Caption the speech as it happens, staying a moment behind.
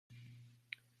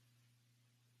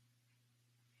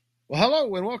Well,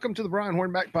 hello and welcome to the Brian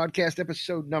Hornback podcast,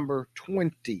 episode number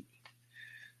 20.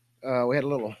 We had a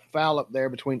little foul up there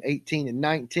between 18 and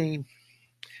 19,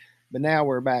 but now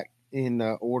we're back in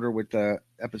order with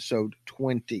episode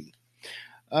 20.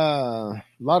 A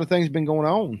lot of things been going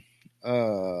on.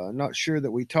 Not sure that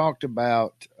we talked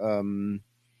about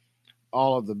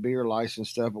all of the beer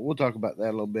license stuff, but we'll talk about that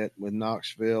a little bit with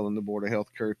Knoxville and the Board of Health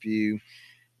curfew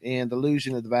and the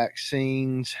losing of the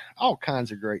vaccines, all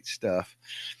kinds of great stuff.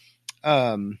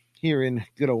 Here in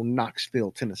good old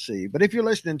Knoxville, Tennessee. But if you're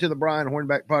listening to the Brian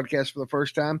Hornback podcast for the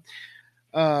first time,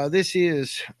 this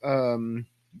is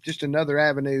just another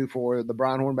avenue for the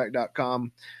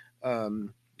brianhornback.com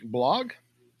blog,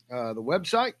 the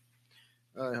website.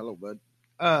 Hello, bud.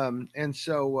 And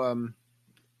so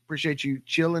appreciate you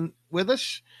chilling with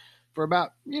us for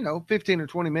about, 15 or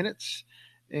 20 minutes.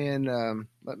 And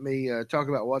let me talk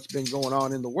about what's been going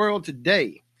on in the world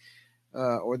today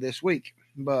or this week.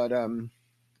 But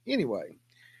anyway,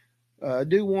 I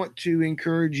do want to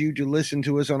encourage you to listen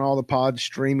to us on all the pod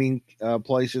streaming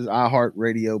places,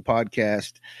 iHeartRadio,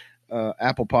 Podcast,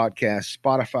 Apple Podcasts,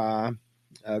 Spotify,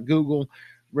 Google,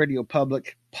 Radio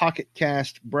Public, Pocket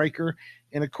Cast, Breaker,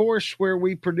 and of course where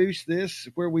we produce this,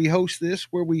 where we host this,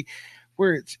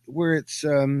 where it's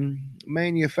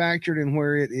manufactured and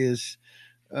where it is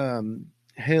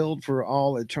held for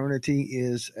all eternity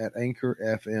is at Anchor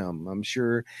FM. I'm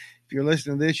sure if you're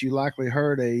listening to this, you likely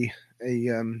heard a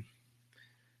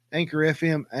Anchor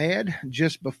FM ad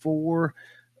just before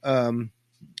this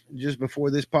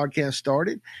podcast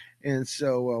started, and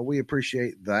so we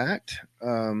appreciate that.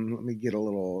 Let me get a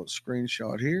little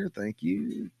screenshot here. Thank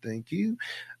you.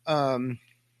 There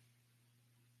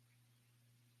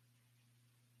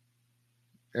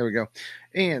we go.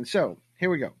 And so here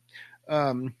we go.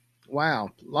 Wow,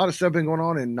 a lot of stuff been going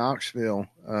on in Knoxville,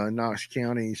 Knox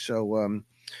County. So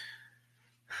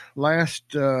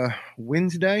last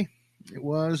Wednesday, it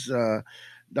was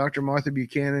Dr. Martha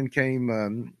Buchanan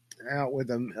came out with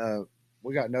them.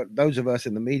 We got those of us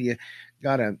in the media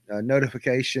got a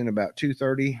notification about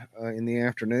 2:30 in the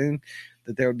afternoon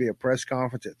that there would be a press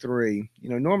conference at 3.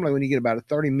 Normally when you get about a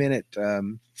 30-minute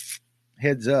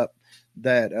heads up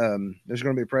that there's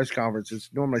going to be a press conference, it's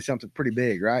normally something pretty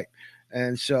big, right?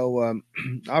 And so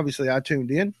obviously I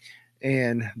tuned in,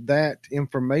 and that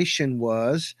information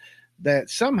was that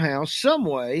somehow, some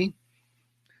way,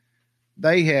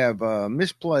 they have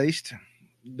misplaced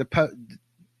the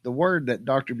word that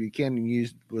Dr. Buchanan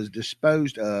used was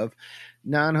disposed of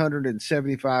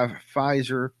 975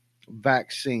 Pfizer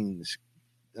vaccines,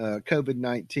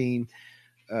 COVID-19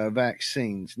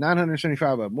 vaccines,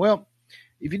 975 of them. Well,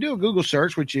 if you do a Google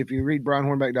search, which if you read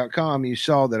brianhornback.com, you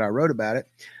saw that I wrote about it.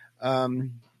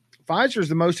 Pfizer is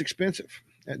the most expensive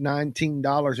at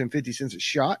 $19.50 a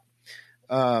shot.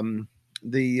 The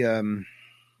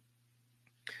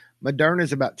Moderna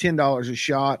is about $10 a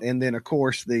shot, and then of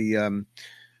course the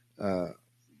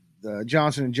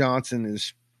Johnson & Johnson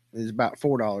is about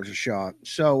 $4 a shot.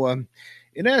 So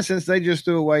in essence, they just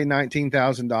threw away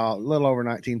 $19,000, a little over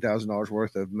 $19,000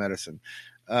 worth of medicine.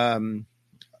 A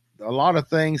lot of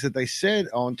things that they said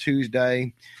on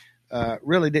Tuesday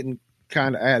really didn't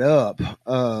kind of add up.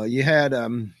 You had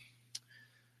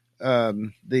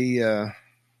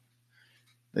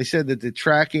they said that the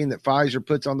tracking that Pfizer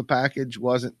puts on the package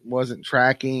wasn't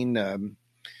tracking.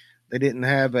 They didn't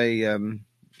have they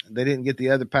didn't get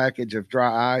the other package of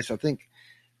dry ice. I think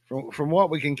from what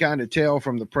we can kind of tell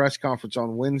from the press conference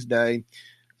on Wednesday,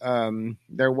 it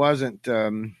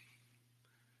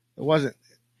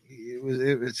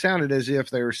sounded as if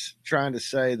they were trying to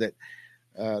say that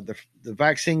the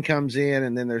vaccine comes in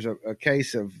and then there's a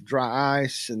case of dry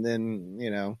ice, and then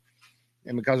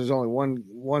and because there's only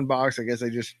one box, I guess they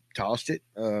just tossed it.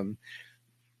 Me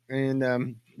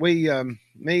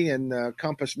and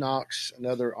Compass Knox,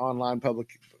 another online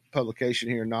publication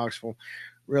here in Knoxville,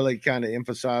 really kind of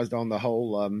emphasized on the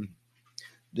whole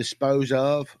dispose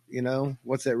of.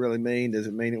 What's that really mean? Does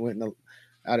it mean it went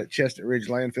out at Chestnut Ridge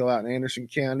landfill out in Anderson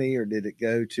County, or did it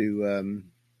go to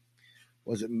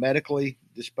was it medically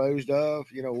disposed of?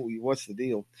 What's the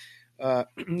deal?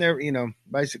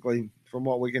 Basically from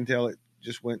what we can tell, it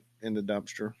just went in the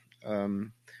dumpster.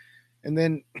 And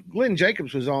then Glenn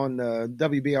Jacobs was on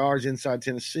WBR's Inside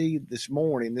Tennessee this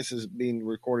morning. This is being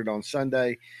recorded on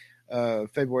Sunday,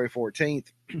 February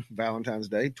 14th, Valentine's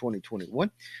Day,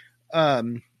 2021.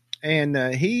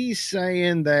 And he's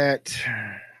saying that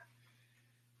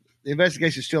the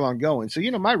investigation is still ongoing. So,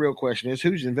 my real question is,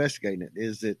 who's investigating it?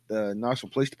 Is it the Knoxville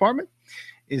Police Department?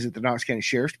 Is it the Knox County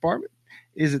Sheriff's Department?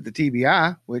 Is it the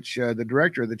TBI, which the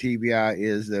director of the TBI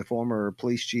is the former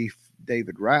police chief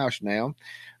David Roush now?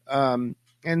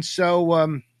 And so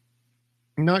I'm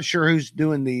not sure who's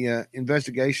doing the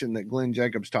investigation that Glenn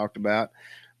Jacobs talked about,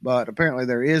 but apparently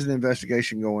there is an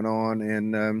investigation going on,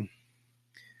 and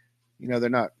they're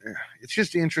not. It's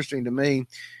just interesting to me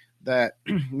that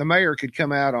the mayor could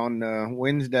come out on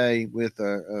Wednesday with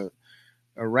a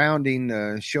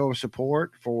rounding show of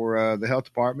support for the health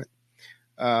department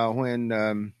when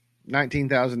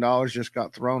 $19,000 just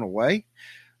got thrown away.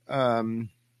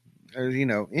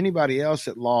 Anybody else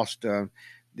that lost the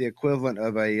equivalent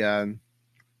of a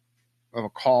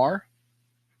car,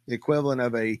 the equivalent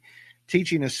of a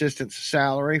teaching assistant's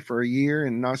salary for a year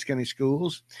in Knox County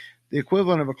schools, the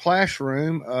equivalent of a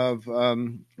classroom of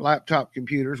laptop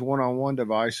computers, one-on-one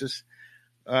devices.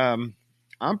 I'm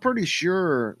pretty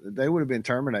sure they would have been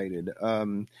terminated.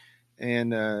 And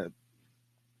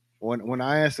when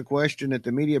I asked the question at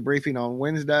the media briefing on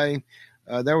Wednesday,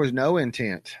 there was no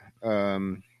intent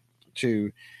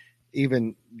to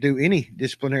even do any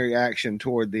disciplinary action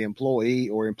toward the employee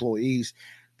or employees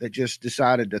that just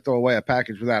decided to throw away a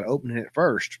package without opening it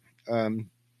first.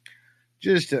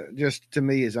 Just to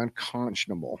me is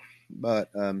unconscionable, but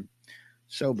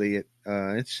so be it.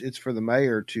 It's for the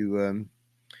mayor to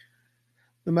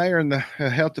the mayor and the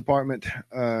health department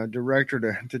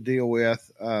director to deal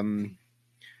with.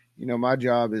 My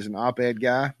job is an op-ed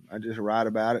guy. I just write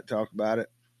about it, talk about it,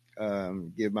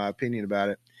 give my opinion about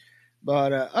it.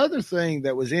 But other thing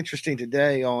that was interesting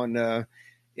today on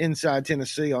Inside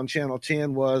Tennessee on Channel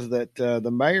 10 was that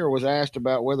the mayor was asked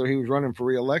about whether he was running for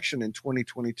re-election in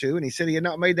 2022, and he said he had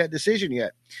not made that decision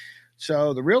yet.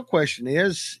 So the real question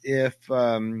is, if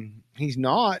he's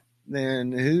not,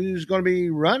 then who's going to be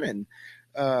running?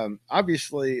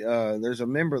 Obviously, there's a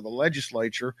member of the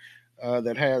legislature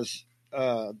that has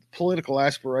political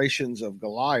aspirations of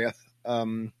Goliath.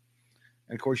 And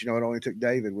of course, it only took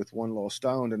David with one little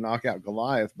stone to knock out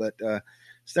Goliath. But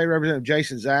State Representative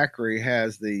Jason Zachary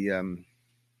has the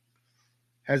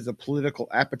political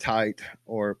appetite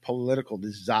or political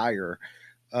desire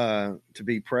to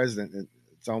be president.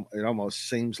 It almost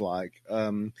seems like.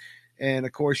 And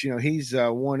of course, he's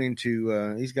wanting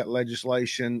to. He's got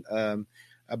legislation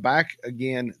back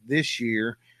again this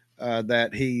year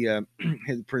that he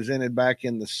had presented back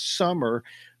in the summer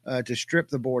to strip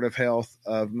the Board of Health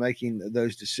of making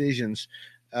those decisions.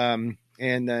 And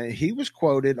he was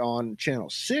quoted on Channel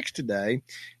 6 today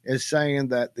as saying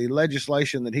that the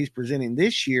legislation that he's presenting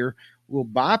this year will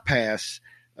bypass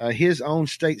his own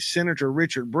state senator,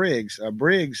 Richard Briggs.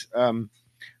 Briggs a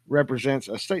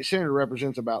state senator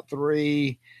represents about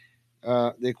the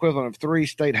equivalent of 3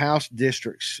 state house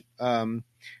districts. And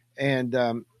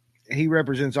he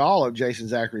represents all of Jason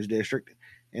Zachary's district.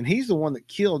 And he's the one that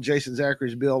killed Jason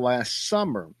Zachary's bill last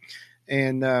summer.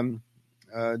 And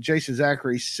Jason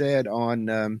Zachary said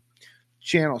on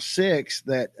Channel 6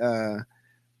 that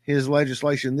his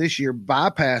legislation this year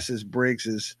bypasses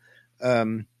Briggs's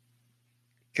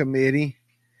committee.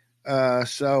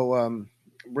 So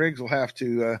Briggs will have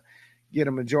to get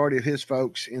a majority of his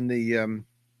folks in the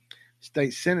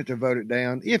state Senate to vote it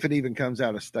down, if it even comes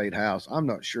out of state house. I'm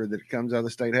not sure that it comes out of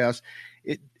the state house.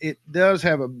 It does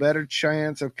have a better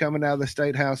chance of coming out of the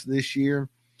state house this year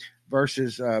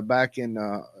versus back in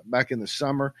the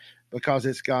summer, because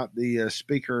it's got the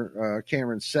speaker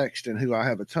Cameron Sexton, who I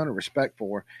have a ton of respect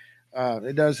for.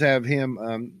 It does have him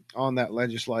on that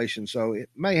legislation, so it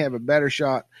may have a better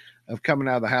shot of coming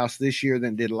out of the house this year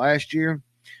than it did last year,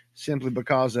 simply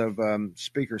because of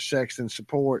Speaker Sexton's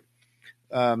support.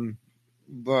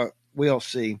 But we'll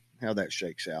see how that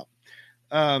shakes out.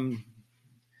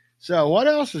 So what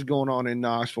else is going on in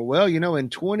Knoxville? Well, in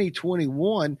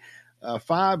 2021,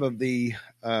 5 of the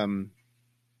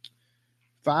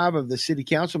city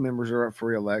council members are up for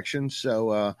re-election.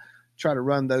 So try to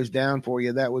run those down for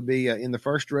you. That would be in the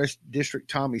 1st District,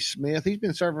 Tommy Smith. He's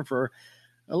been serving for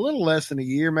a little less than a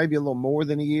year, maybe a little more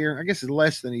than a year. I guess it's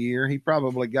less than a year. He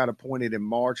probably got appointed in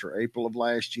March or April of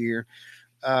last year.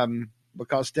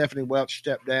 Because Stephanie Welch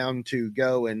stepped down to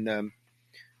go and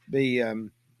be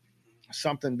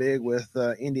something big with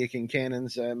India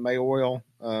Kincannon's mayoral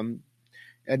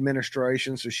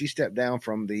administration. So she stepped down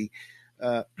from the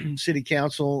city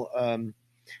council.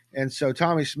 And so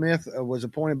Tommy Smith was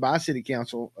appointed by city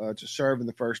council to serve in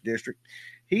the 1st District.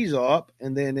 He's up.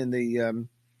 And then in the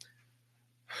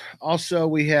also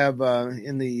we have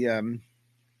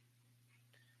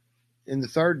in the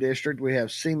 3rd District, we have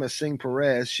Seema Singh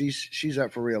Perez. She's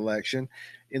up for re-election.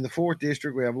 In the 4th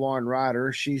District, we have Lauren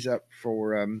Ryder. She's up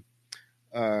for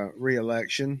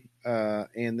re-election.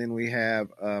 And then we have,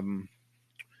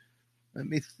 let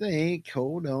me think.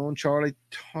 Hold on, Charlie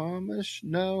Thomas.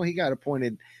 No, he got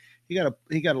appointed. He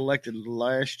got elected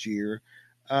last year.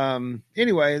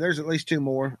 Anyway, there's at least two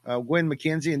more. Gwen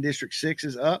McKenzie in District 6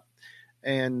 is up.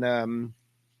 And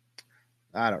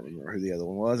I don't remember who the other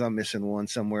one was. I'm missing one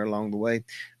somewhere along the way.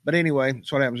 But anyway,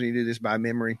 that's what happens when you do this by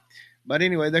memory. But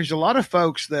anyway, there's a lot of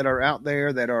folks that are out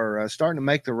there that are starting to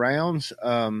make the rounds,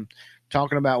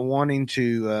 talking about wanting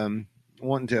to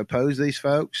oppose these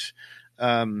folks.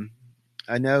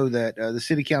 I know that the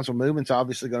city council movement's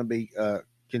obviously going to be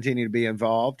continue to be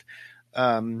involved,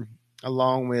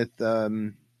 along with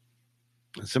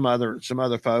some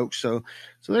other folks. So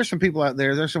there's some people out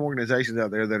there. There's some organizations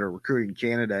out there that are recruiting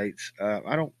candidates.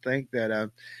 I don't think that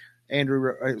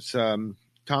it's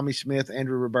Tommy Smith,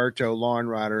 Andrew Roberto, Lauren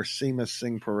Ryder, Seema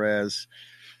Singh Perez,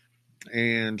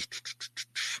 and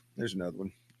there's another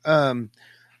one.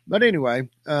 But anyway,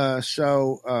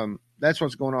 so that's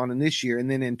what's going on in this year. And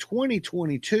then in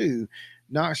 2022,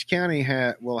 Knox County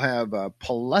will have a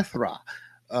plethora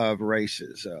of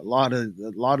races. A lot of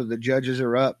the judges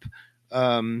are up.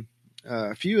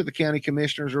 A few of the county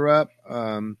commissioners are up.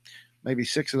 Maybe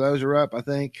 6 of those are up, I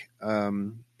think.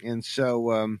 And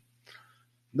so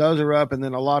those are up, and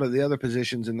then a lot of the other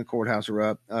positions in the courthouse are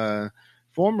up.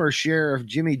 Former Sheriff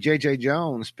Jimmy J.J.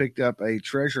 Jones picked up a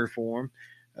treasurer for him.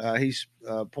 He's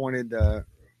appointed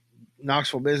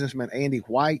Knoxville businessman Andy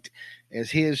White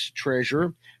as his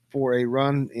treasurer for a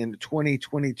run in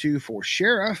 2022 for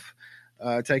sheriff,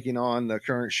 taking on the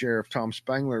current sheriff Tom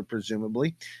Spangler,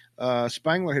 presumably.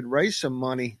 Spangler had raised some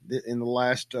money in the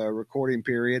last recording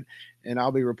period, and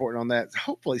I'll be reporting on that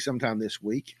hopefully sometime this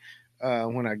week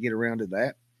when I get around to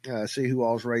that. See who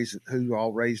all raised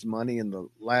money in the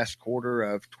last quarter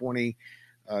of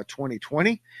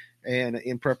 2020 and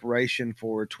in preparation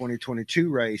for 2022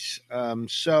 race.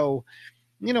 So,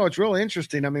 it's really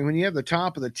interesting. I mean, when you have the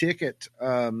top of the ticket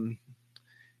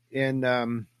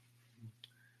in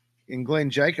Glenn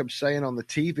Jacobs saying on the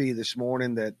TV this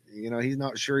morning that, he's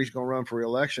not sure he's going to run for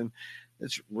re-election,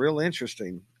 it's real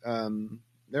interesting.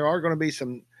 There are going to be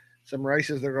some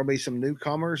races. There are going to be some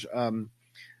newcomers.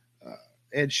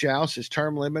 Ed Schaus is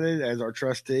term limited as our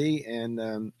trustee,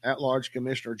 and at-large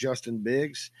Commissioner Justin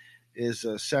Biggs is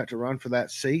set to run for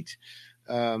that seat.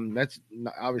 That's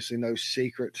obviously no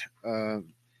secret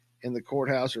in the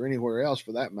courthouse or anywhere else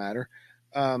for that matter.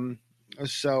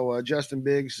 So Justin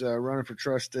Biggs running for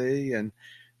trustee, and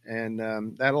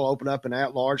that'll open up an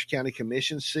at-large county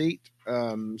commission seat.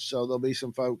 So there'll be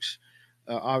some folks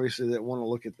obviously that want to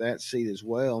look at that seat as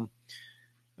well.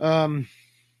 The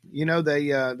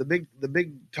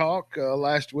big talk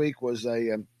last week was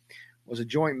a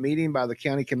joint meeting by the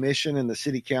county commission and the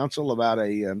city council about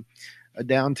a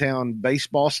downtown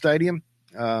baseball stadium.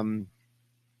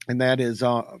 And that is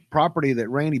property that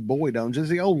Randy Boyd owns. It's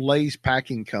the old Lay's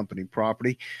Packing Company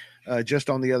property, just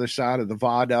on the other side of the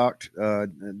viaduct,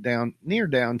 down near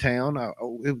downtown,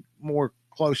 more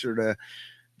closer to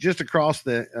just across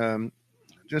the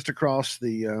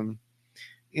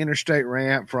interstate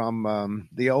ramp from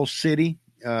the old city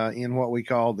in what we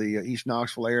call the East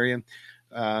Knoxville area.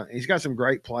 He's got some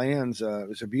great plans.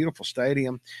 It's a beautiful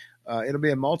stadium. It'll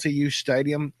be a multi-use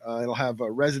stadium. It'll have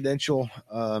residential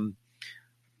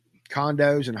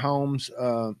condos and homes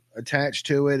attached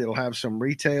to it. It'll have some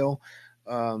retail.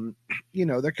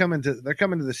 They're coming to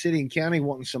the city and county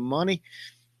wanting some money,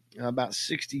 about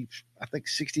 $60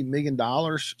 million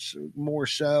more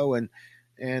so, and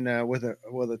with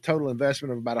a total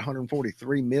investment of about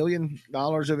 $143 million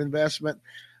of investment.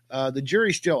 The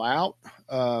jury's still out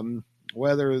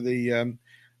whether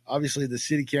obviously the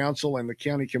city council and the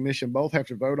county commission both have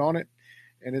to vote on it,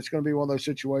 and it's going to be one of those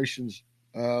situations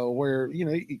where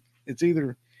it's either,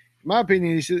 in my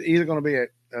opinion, it's either going to be a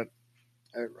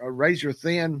razor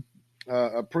thin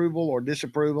approval or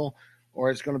disapproval,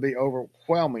 or it's going to be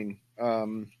overwhelming.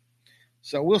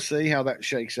 So we'll see how that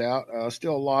shakes out.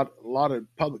 Still a lot of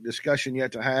public discussion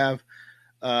yet to have.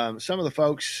 Some of the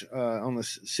folks on the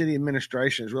city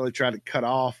administration has really tried to cut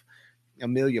off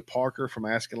Amelia Parker from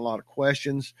asking a lot of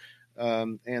questions,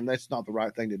 and that's not the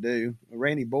right thing to do.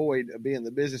 Randy Boyd, being the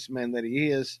businessman that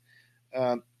he is,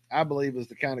 I believe is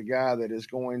the kind of guy that is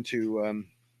going to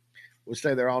will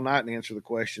stay there all night and answer the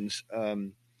questions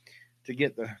to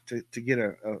get an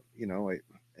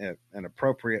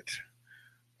appropriate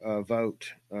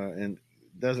vote, and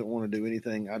doesn't want to do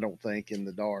anything, I don't think, in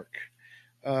the dark.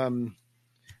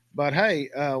 But hey,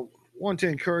 want to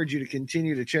encourage you to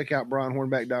continue to check out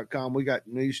brianhornback.com. We got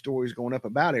news stories going up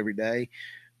about every day.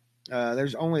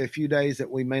 There's only a few days that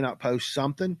we may not post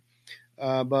something,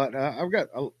 but I've got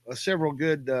several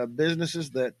good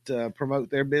businesses that promote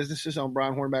their businesses on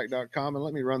brianhornback.com, and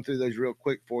let me run through those real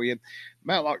quick for you.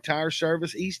 Matlock Tire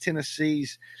Service, East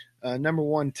Tennessee's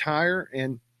 #1 tire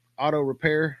and auto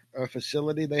repair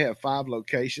facility. They have 5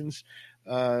 locations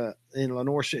in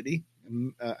Lenoir City,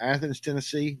 Athens,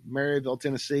 Tennessee, Maryville,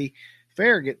 Tennessee,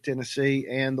 Farragut, Tennessee,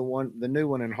 and the new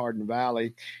one in Hardin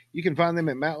Valley. You can find them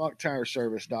at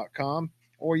MatlockTireService.com,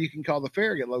 or you can call the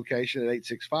Farragut location at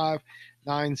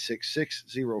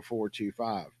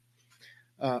 865-966-0425.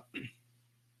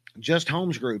 Just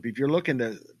Homes Group. If you're looking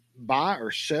to buy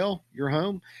or sell your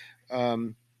home,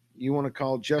 you want to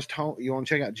call Just Home. You want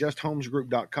to check out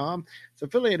JustHomesGroup.com. It's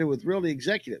affiliated with Realty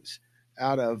Executives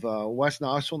out of West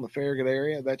Knoxville in the Farragut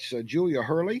area. That's Julia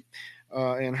Hurley,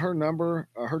 and her number,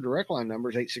 her direct line number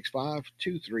is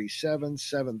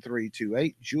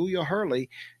 865-237-7328. Julia Hurley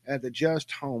at the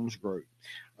Just Homes Group.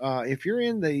 If you're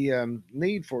in the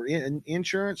need for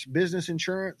insurance, business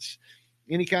insurance,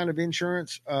 any kind of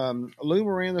insurance, Lou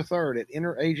Moran III at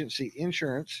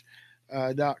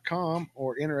interagencyinsurance.com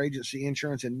or Interagency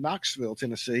Insurance in Knoxville,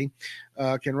 Tennessee,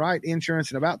 can write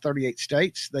insurance in about 38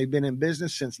 states. They've been in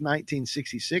business since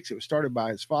 1966. It was started by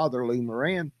his father, Lou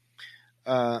Moran,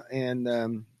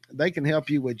 and they can help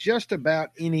you with just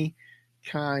about any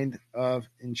kind of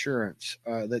insurance.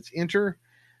 That's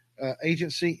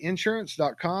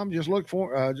interagencyinsurance.com. Just look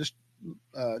for, do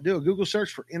a Google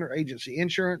search for Interagency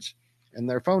Insurance, and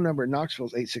their phone number in Knoxville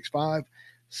is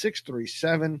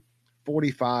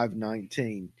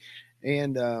 865-637-4519.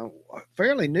 And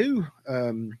fairly new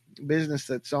business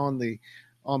that's on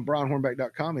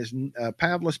BrianHornback.com is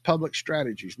Pavlis Public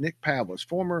Strategies. Nick Pavlis,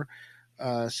 former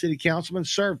city councilman,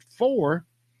 served 4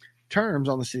 terms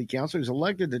on the city council. He was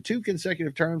elected to 2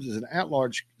 consecutive terms as an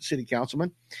at-large city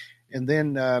councilman, and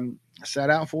then sat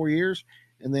out 4 years,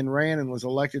 and then ran and was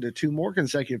elected to 2 more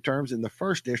consecutive terms in the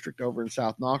 1st District over in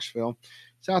South Knoxville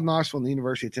and the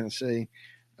University of Tennessee.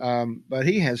 But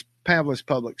he has Pavlis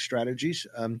Public Strategies.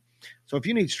 So if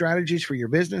you need strategies for your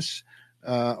business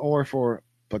or for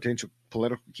potential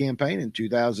political campaign in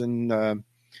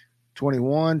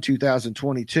 2021,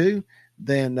 2022,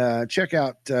 then check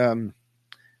out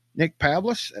Nick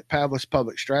Pavlis at Pavlis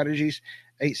Public Strategies,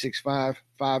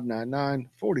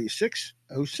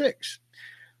 865-599-4606.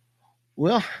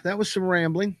 Well, that was some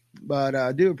rambling, but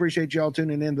I do appreciate y'all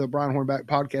tuning in to the Brian Hornback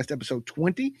Podcast, episode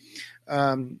 20.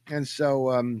 And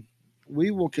so we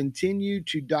will continue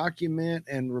to document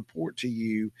and report to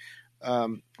you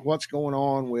what's going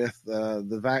on with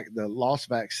the lost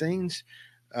vaccines,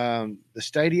 the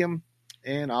stadium,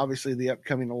 and obviously the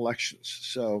upcoming elections.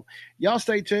 So y'all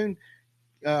stay tuned.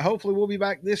 Hopefully we'll be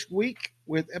back this week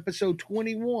with episode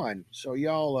 21. So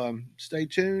y'all stay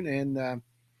tuned and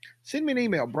send me an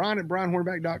email,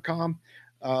 brian@brianhornback.com.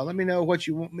 Let me know what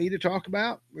you want me to talk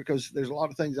about, because there's a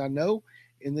lot of things I know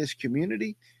in this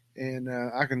community, and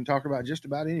I can talk about just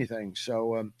about anything.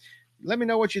 So let me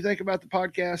know what you think about the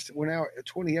podcast. We're now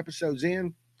 20 episodes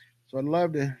in, so I'd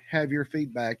love to have your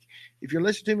feedback. If you're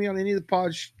listening to me on any of the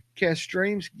podcast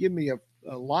streams, give me a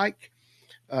like,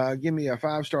 give me a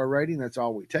 5-star rating. That's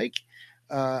all we take.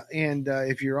 And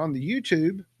if you're on the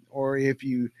YouTube, or if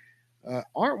you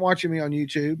aren't watching me on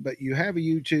YouTube, but you have a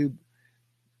YouTube,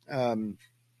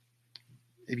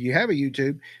 if you have a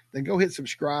YouTube, then go hit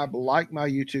subscribe, like my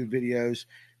YouTube videos,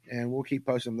 and we'll keep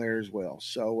posting them there as well.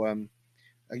 So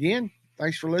again,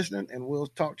 thanks for listening, and we'll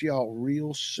talk to y'all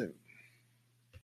real soon.